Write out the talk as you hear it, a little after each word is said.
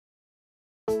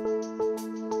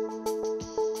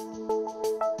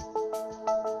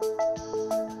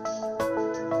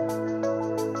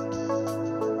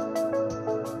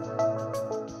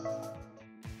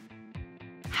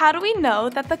how do we know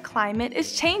that the climate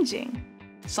is changing?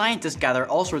 Scientists gather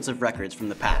all sorts of records from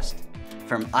the past,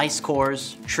 from ice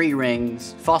cores, tree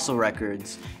rings, fossil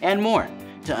records, and more,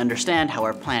 to understand how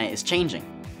our planet is changing.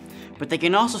 But they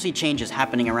can also see changes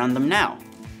happening around them now.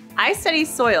 I study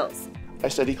soils. I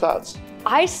study clouds.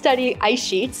 I study ice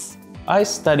sheets. I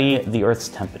study the Earth's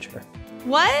temperature.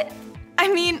 What?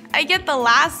 I mean, I get the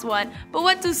last one, but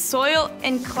what do soil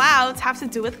and clouds have to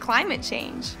do with climate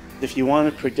change? If you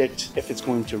want to predict if it's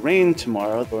going to rain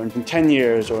tomorrow, or in 10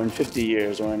 years, or in 50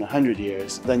 years, or in 100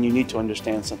 years, then you need to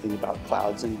understand something about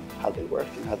clouds and how they work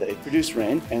and how they produce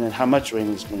rain, and then how much rain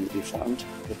is going to be formed.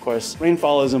 Of course,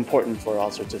 rainfall is important for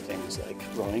all sorts of things like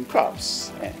growing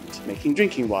crops and making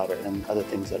drinking water and other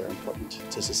things that are important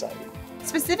to society.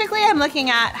 Specifically, I'm looking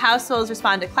at how soils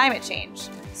respond to climate change.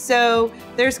 So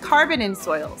there's carbon in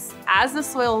soils. As the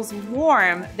soils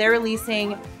warm, they're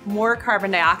releasing more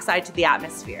carbon dioxide to the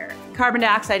atmosphere. Carbon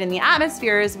dioxide in the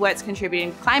atmosphere is what's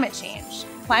contributing to climate change.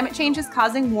 Climate change is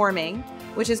causing warming,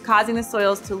 which is causing the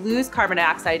soils to lose carbon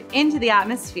dioxide into the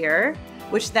atmosphere,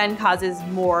 which then causes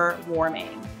more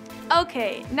warming.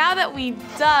 Okay, now that we've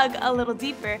dug a little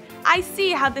deeper, I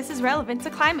see how this is relevant to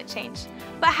climate change.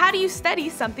 But how do you study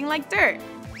something like dirt?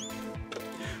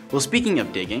 Well, speaking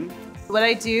of digging, what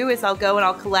I do is I'll go and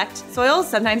I'll collect soils.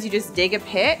 Sometimes you just dig a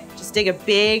pit, just dig a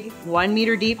big 1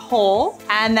 meter deep hole,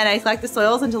 and then I collect the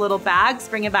soils into little bags,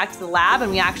 bring it back to the lab,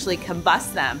 and we actually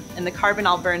combust them, and the carbon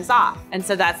all burns off. And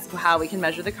so that's how we can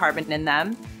measure the carbon in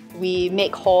them. We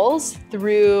make holes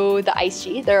through the ice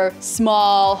sheet. They're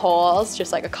small holes,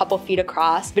 just like a couple feet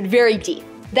across, but very deep.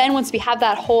 Then once we have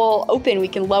that hole open, we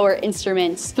can lower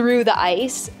instruments through the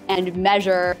ice and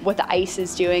measure what the ice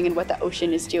is doing and what the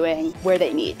ocean is doing where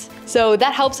they meet. So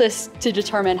that helps us to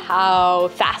determine how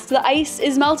fast the ice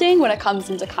is melting when it comes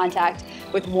into contact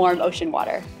with warm ocean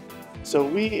water. So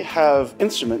we have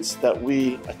instruments that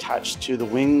we attach to the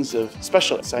wings of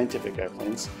special scientific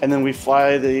airplanes, and then we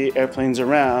fly the airplanes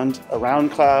around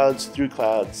clouds, through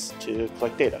clouds to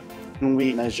collect data. And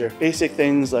we measure basic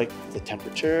things like the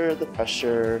temperature, the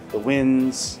pressure, the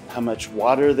winds, how much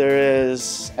water there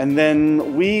is. And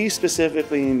then we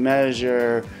specifically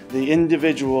measure the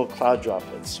individual cloud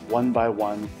droplets, one by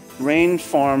one. Rain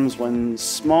forms when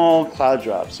small cloud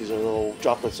drops, these are little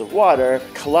droplets of water,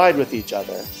 collide with each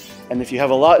other. And if you have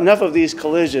enough of these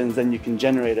collisions, then you can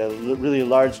generate a really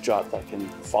large drop that can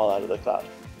fall out of the cloud.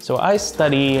 So I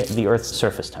study the Earth's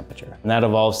surface temperature, and that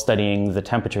involves studying the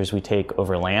temperatures we take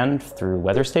over land through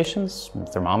weather stations and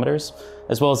thermometers,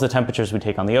 as well as the temperatures we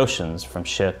take on the oceans from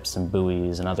ships and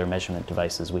buoys and other measurement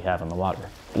devices we have in the water.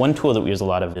 One tool that we use a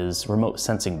lot of is remote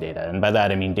sensing data, and by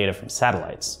that I mean data from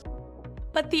satellites.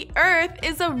 But the Earth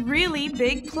is a really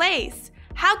big place.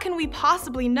 How can we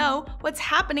possibly know what's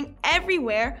happening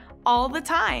everywhere all the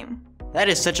time? that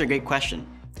is such a great question.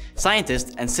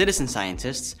 Scientists and citizen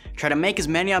scientists try to make as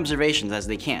many observations as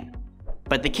they can,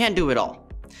 but they can't do it all.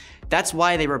 That's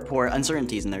why they report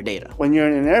uncertainties in their data. When you're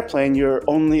in an airplane, you're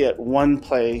only at one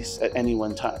place at any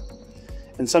one time.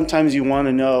 And sometimes you want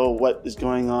to know what is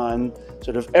going on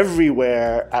sort of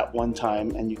everywhere at one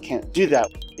time, and you can't do that.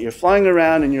 You're flying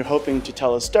around and you're hoping to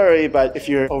tell a story, but if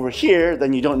you're over here,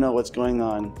 then you don't know what's going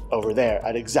on over there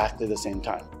at exactly the same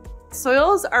time.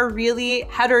 Soils are really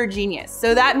heterogeneous.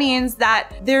 So that means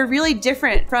that they're really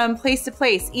different from place to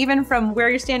place. Even from where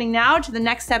you're standing now to the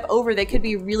next step over, they could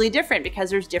be really different because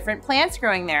there's different plants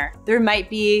growing there. There might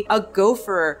be a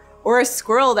gopher or a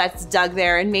squirrel that's dug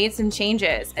there and made some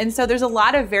changes. And so there's a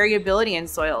lot of variability in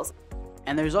soils.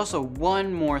 And there's also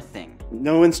one more thing.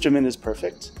 No instrument is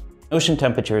perfect. Ocean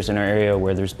temperature is an area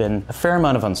where there's been a fair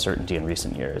amount of uncertainty in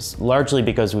recent years, largely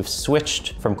because we've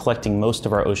switched from collecting most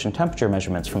of our ocean temperature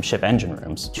measurements from ship engine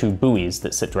rooms to buoys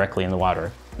that sit directly in the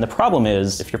water. And the problem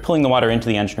is, if you're pulling the water into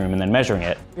the engine room and then measuring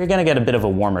it, you're going to get a bit of a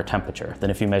warmer temperature than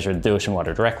if you measured the ocean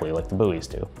water directly like the buoys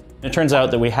do. And it turns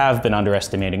out that we have been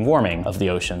underestimating warming of the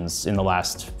oceans in the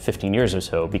last 15 years or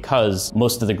so because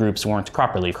most of the groups weren't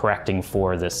properly correcting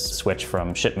for this switch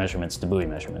from ship measurements to buoy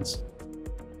measurements.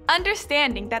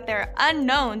 Understanding that there are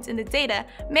unknowns in the data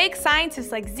makes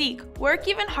scientists like Zeke work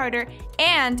even harder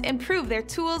and improve their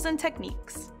tools and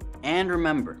techniques. And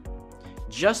remember,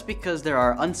 just because there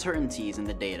are uncertainties in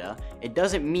the data, it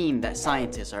doesn't mean that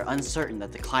scientists are uncertain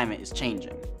that the climate is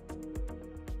changing.